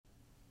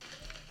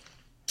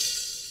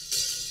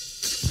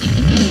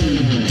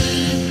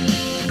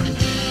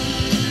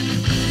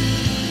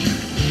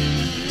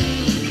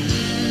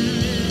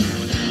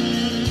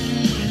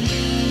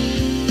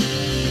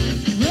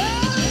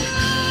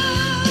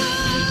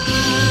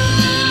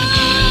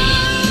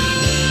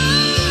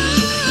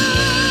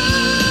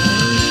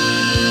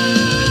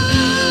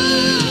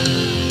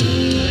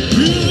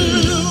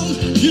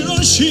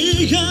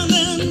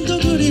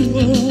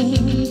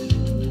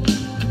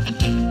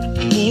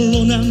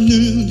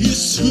없는 이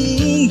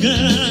순간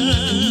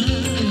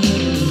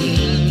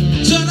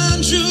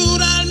전한 줄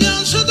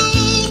알면서도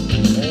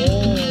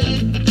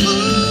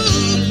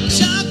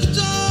자꾸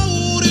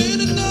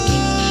떠오르는 너.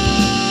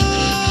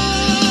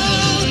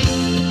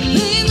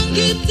 왜 넌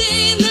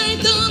그때 날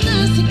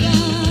떠났을까?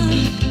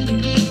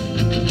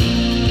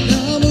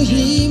 너무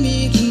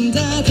힘이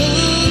든다던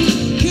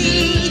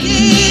그게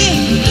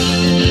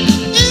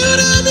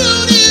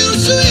이러면 이룰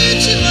수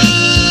있지만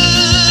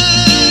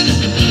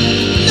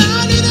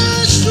난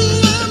이럴 수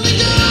없는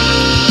걸.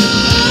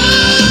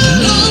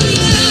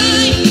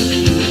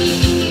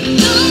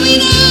 Lonely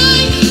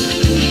night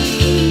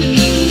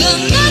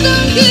떠나던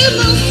그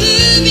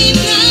모습이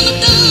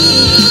남았던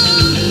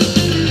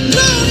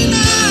Lonely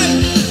night,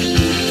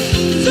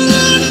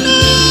 lonely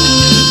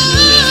night.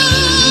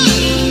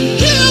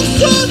 기억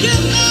속에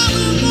남은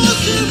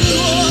모습으로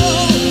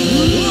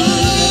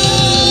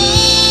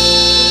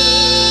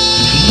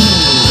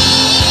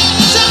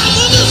자,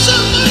 모두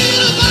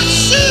somebody로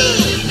박수.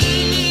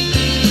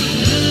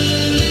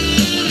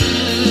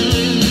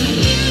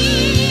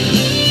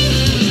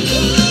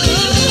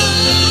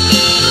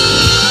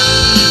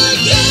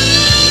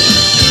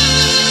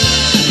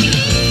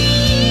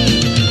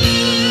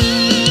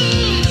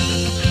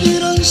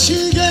 이런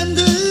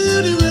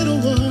시간들이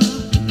외로워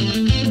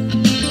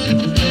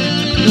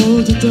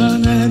모두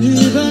떠난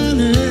이 밤